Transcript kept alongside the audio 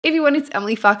Everyone, it's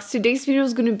Emily Fox. Today's video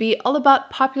is going to be all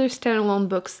about popular standalone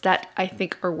books that I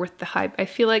think are worth the hype. I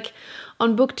feel like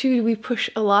on Booktube we push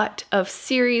a lot of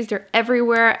series, they're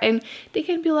everywhere, and they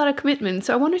can be a lot of commitment.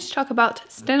 So I wanted to talk about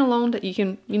standalone that you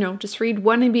can, just read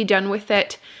one and be done with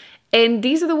it. And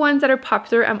these are the ones that are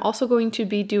popular. I'm also going to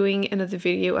be doing another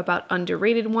video about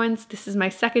underrated ones. This is my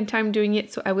second time doing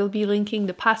it, so I will be linking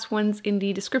the past ones in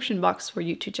the description box for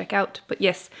you to check out. But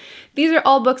yes, these are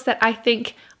all books that I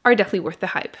think are definitely worth the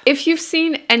hype. If you've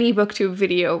seen any Booktube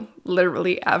video,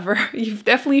 literally ever, you've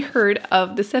definitely heard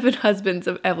of The 7 Husbands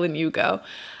of Evelyn Hugo.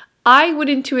 I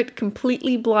went into it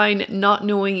completely blind, not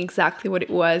knowing exactly what it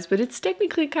was, but it's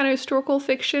technically kind of historical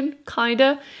fiction,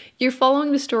 kinda. You're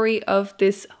following the story of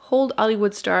this old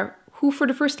Hollywood star who for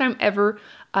the first time ever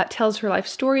tells her life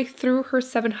story through her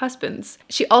 7 husbands.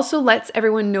 She also lets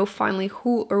everyone know finally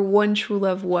who her one true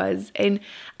love was, and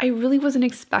I really wasn't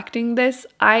expecting this.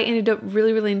 I ended up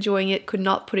really enjoying it, could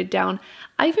not put it down.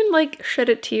 I even shed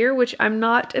a tear, which I'm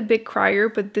not a big crier,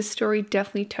 but this story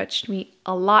definitely touched me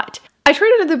a lot. I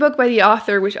tried another book by the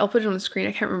author, which I'll put it on the screen,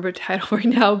 I can't remember the title right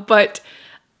now, but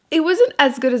it wasn't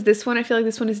as good as this one. I feel like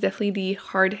this one is definitely the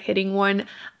hard-hitting one.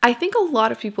 I think a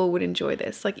lot of people would enjoy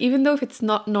this. Even though if it's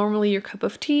not normally your cup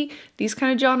of tea, these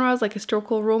kind of genres like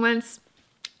historical romance,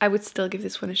 I would still give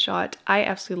this one a shot. I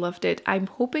absolutely loved it. I'm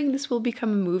hoping this will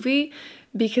become a movie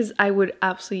because I would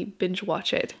absolutely binge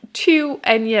watch it too.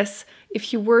 And yes,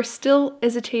 if you were still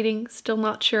hesitating, still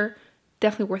not sure,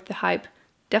 definitely worth the hype.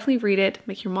 Definitely read it,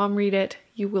 make your mom read it,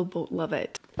 you will both love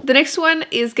it. The next one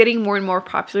is getting more and more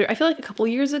popular. I feel like a couple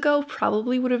years ago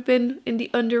probably would have been in the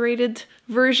underrated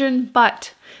version,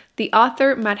 but the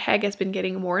author, Haig, has been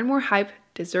getting more and more hype,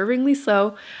 deservingly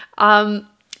so. The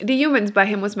Humans by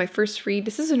him was my first read.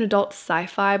 This is an adult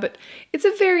sci-fi, but it's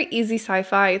a very easy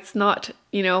sci-fi. It's not,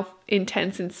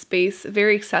 intense in space,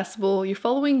 very accessible. You're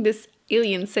following this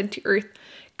alien sent to Earth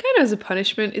kind of as a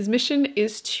punishment. His mission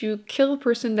is to kill a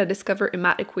person that discover a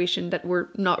math equation that we're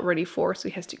not ready for. So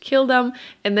he has to kill them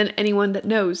and then anyone that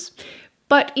knows.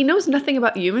 But he knows nothing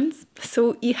about humans,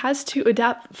 so he has to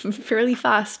adapt fairly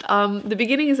fast. The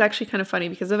beginning is actually kind of funny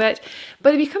because of it,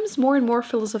 but it becomes more and more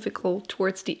philosophical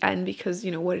towards the end because,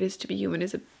 what it is to be human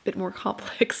is a bit more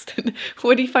complex than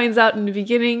what he finds out in the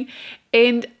beginning.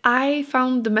 And I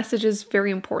found the messages very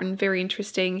important, very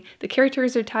interesting. The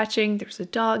characters are touching. There's a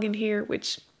dog in here,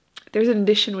 which there's an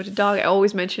addition with a dog. I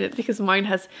always mention it because mine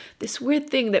has this weird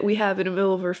thing that we have in the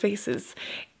middle of our faces.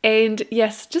 And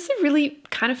yes, just a really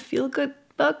kind of feel-good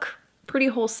book. Pretty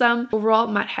wholesome.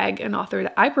 Overall, Haig, an author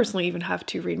that I personally even have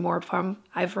to read more from.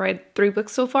 I've read 3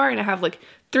 books so far and I have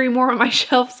 3 more on my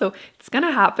shelf, so it's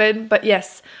gonna happen. But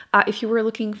yes, if you were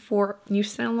looking for new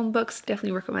standalone books,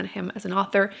 definitely recommend him as an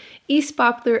author. He's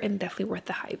popular and definitely worth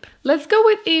the hype. Let's go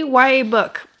with a YA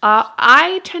book.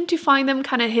 I tend to find them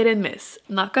kind of hit and miss,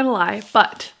 not gonna lie,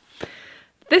 but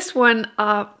this one,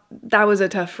 that was a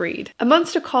tough read. A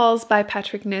Monster Calls by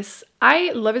Patrick Ness.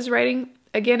 I love his writing.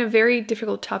 Again, a very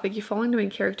difficult topic. You're following the main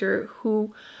character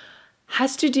who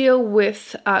has to deal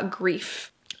with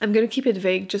grief. I'm going to keep it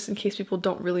vague just in case people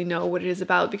don't really know what it is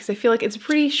about because I feel like it's a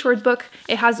pretty short book.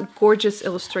 It has gorgeous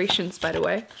illustrations, by the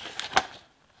way.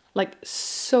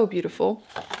 So beautiful.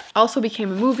 Also became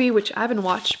a movie, which I haven't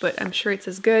watched, but I'm sure it's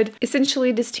as good.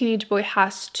 Essentially, this teenage boy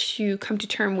has to come to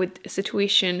terms with a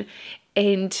situation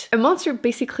and a monster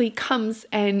basically comes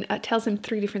and tells him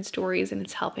 3 different stories and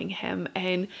it's helping him.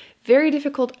 And very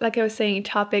difficult, like I was saying,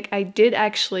 topic. I did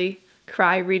actually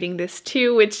cry reading this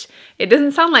too, which it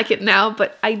doesn't sound like it now,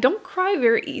 but I don't cry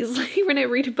very easily when I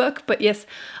read a book. But yes,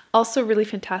 also really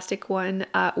fantastic one.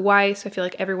 Why? So I feel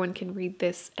like everyone can read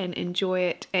this and enjoy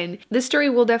it. And this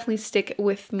story will definitely stick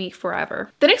with me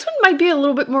forever. The next one might be a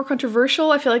little bit more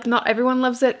controversial. I feel like not everyone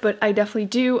loves it, but I definitely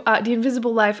do. The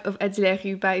Invisible Life of Addie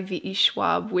Larue by V.E.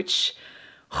 Schwab, which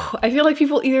I feel like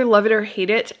people either love it or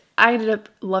hate it. I ended up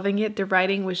loving it. The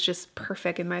writing was just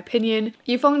perfect in my opinion.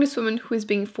 You're following this woman who is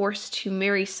being forced to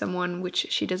marry someone which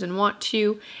she doesn't want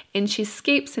to, and she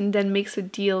escapes and then makes a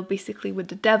deal basically with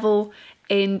the devil,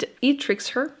 and he tricks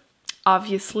her,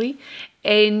 obviously,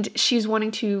 and she's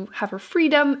wanting to have her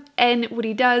freedom, and what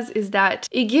he does is that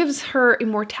he gives her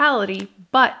immortality,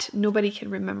 but nobody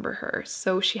can remember her,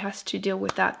 so she has to deal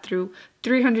with that through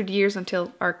 300 years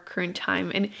until our current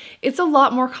time. And it's a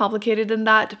lot more complicated than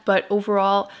that, but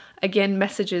overall, again,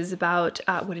 messages about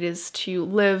what it is to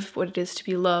live, what it is to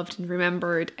be loved and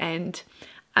remembered. And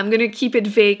I'm gonna keep it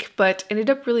vague, but ended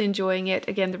up really enjoying it.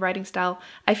 Again, the writing style,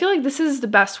 I feel like this is the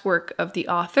best work of the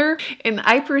author, and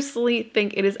I personally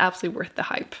think it is absolutely worth the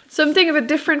hype. Something a bit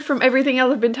different from everything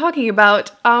else I've been talking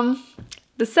about.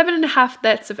 The 7.5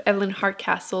 Deaths of Evelyn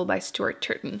Hardcastle by Stuart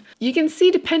Turton. You can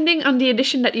see, depending on the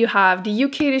edition that you have, the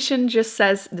UK edition just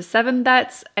says the 7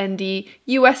 deaths and the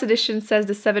US edition says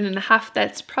the 7.5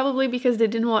 deaths, probably because they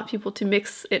didn't want people to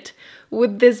mix it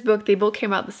with this book. They both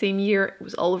came out the same year. It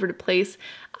was all over the place.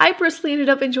 I personally ended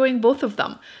up enjoying both of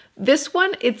them. This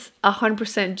one, it's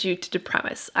 100% due to the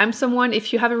premise. I'm someone,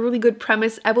 if you have a really good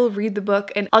premise, I will read the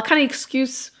book and I'll kind of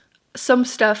excuse some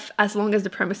stuff as long as the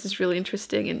premise is really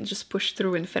interesting and just push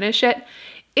through and finish it.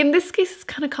 In this case, it's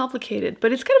kind of complicated,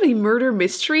 but it's kind of a murder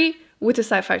mystery with a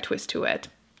sci-fi twist to it.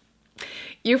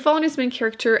 You're following this main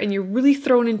character and you're really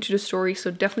thrown into the story,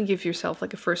 so definitely give yourself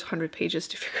like a first 100 pages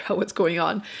to figure out what's going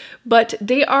on. But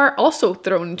they are also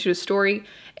thrown into the story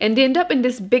and they end up in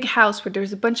this big house where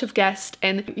there's a bunch of guests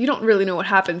and you don't really know what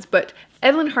happens, but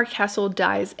Evelyn Hardcastle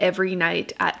dies every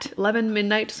night at 11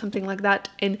 midnight, something like that,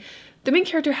 and the main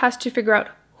character has to figure out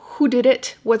who did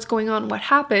it, what's going on, what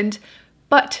happened,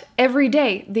 but every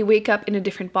day they wake up in a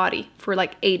different body. For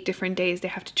like 8 different days they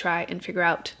have to try and figure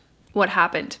out what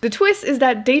happened. The twist is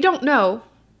that they don't know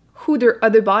who their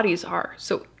other bodies are,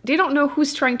 so they don't know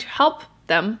who's trying to help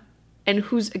them and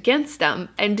who's against them,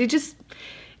 and it's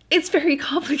very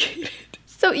complicated.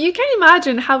 So you can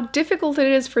imagine how difficult it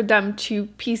is for them to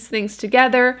piece things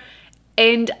together.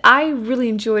 And I really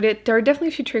enjoyed it. There are definitely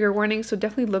a few trigger warnings, so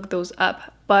definitely look those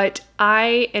up. But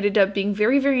I ended up being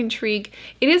very, very intrigued.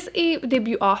 It is a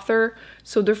debut author,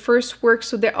 so their first work,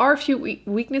 so there are a few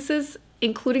weaknesses,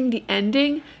 including the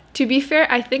ending. To be fair,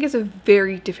 I think it's a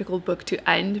very difficult book to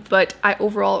end, but I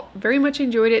overall very much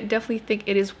enjoyed it. Definitely think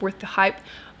it is worth the hype.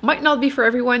 Might not be for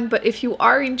everyone, but if you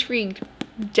are intrigued,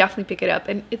 definitely pick it up.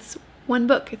 And it's one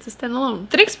book, it's a standalone.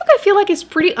 The next book I feel like is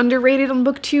pretty underrated on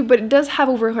Booktube, but it does have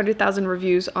over 100,000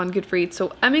 reviews on Goodreads,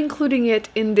 so I'm including it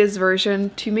in this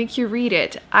version to make you read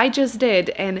it. I just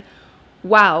did, and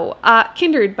wow.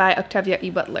 Kindred by Octavia E.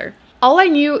 Butler. All I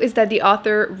knew is that the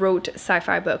author wrote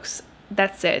sci-fi books.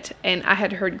 That's it. And I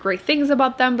had heard great things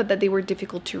about them, but that they were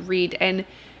difficult to read. And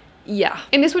yeah.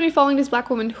 In this one, you're following this black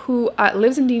woman who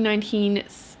lives in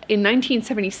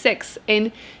 1976,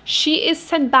 and she is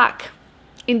sent back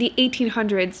in the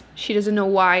 1800s. She doesn't know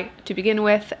why to begin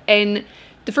with, and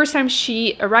the first time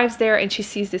she arrives there and she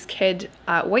sees this kid,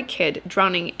 white kid,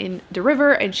 drowning in the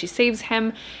river, and she saves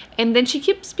him, and then she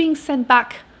keeps being sent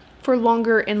back for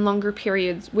longer and longer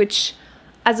periods, which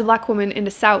as a black woman in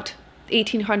the South,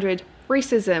 1800,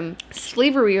 racism,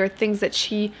 slavery are things that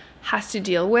she has to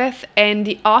deal with, and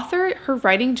the author, her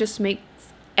writing just makes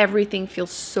everything feel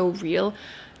so real.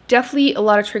 Definitely a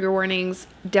lot of trigger warnings,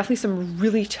 definitely some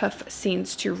really tough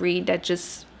scenes to read that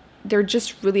they're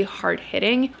just really hard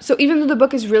hitting. So even though the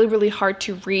book is really, really hard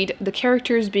to read, the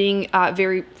characters being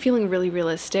feeling really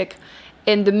realistic,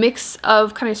 and the mix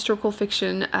of kind of historical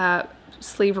fiction,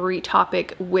 slavery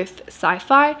topic with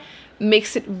sci-fi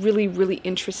makes it really, really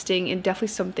interesting and definitely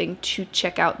something to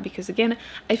check out, because again,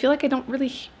 I feel like I don't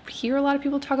really hear a lot of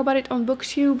people talk about it on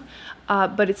Booktube,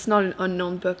 but it's not an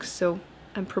unknown book, so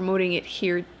I'm promoting it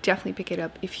here. Definitely pick it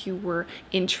up if you were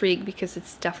intrigued, because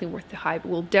it's definitely worth the hype. It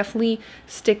will definitely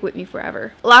stick with me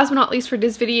forever. Last but not least for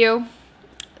this video,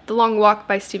 The Long Walk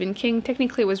by Stephen King.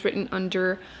 Technically it was written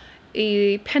under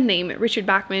a pen name, Richard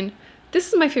Bachman. This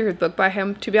is my favorite book by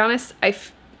him. To be honest,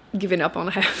 I've given up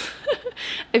on him.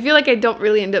 I feel like I don't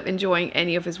really end up enjoying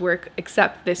any of his work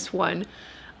except this one.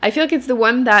 I feel like it's the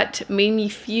one that made me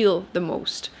feel the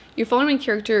most. You're following a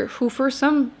character who for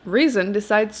some reason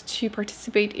decides to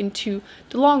participate into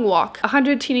the long walk.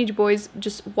 100 teenage boys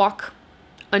just walk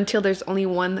until there's only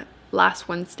one last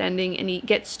one standing, and he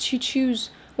gets to choose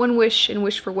one wish and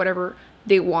wish for whatever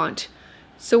they want.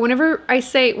 So whenever I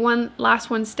say one last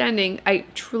one standing, I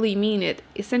truly mean it.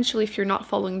 Essentially, if you're not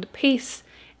following the pace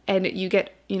and you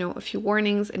get, a few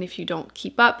warnings, and if you don't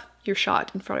keep up, you're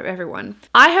shot in front of everyone.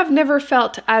 I have never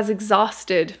felt as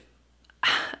exhausted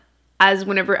as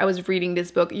whenever I was reading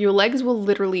this book. Your legs will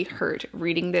literally hurt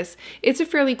reading this. It's a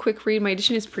fairly quick read. My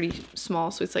edition is pretty small,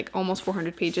 so it's like almost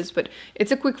 400 pages, but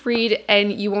it's a quick read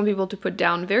and you won't be able to put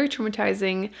down. Very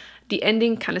traumatizing. The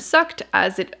ending kind of sucked,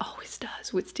 as it always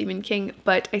does with Stephen King,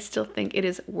 but I still think it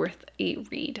is worth a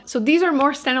read. So these are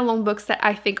more standalone books that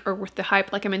I think are worth the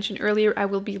hype. Like I mentioned earlier, I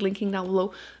will be linking down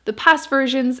below the past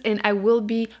versions, and I will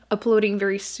be uploading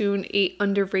very soon a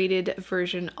underrated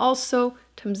version also.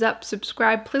 Thumbs up,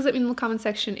 subscribe. Please let me know in the comment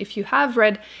section if you have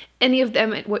read any of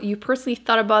them and what you personally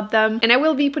thought about them. And I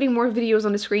will be putting more videos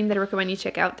on the screen that I recommend you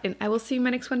check out, and I will see you in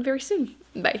my next one very soon.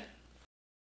 Bye.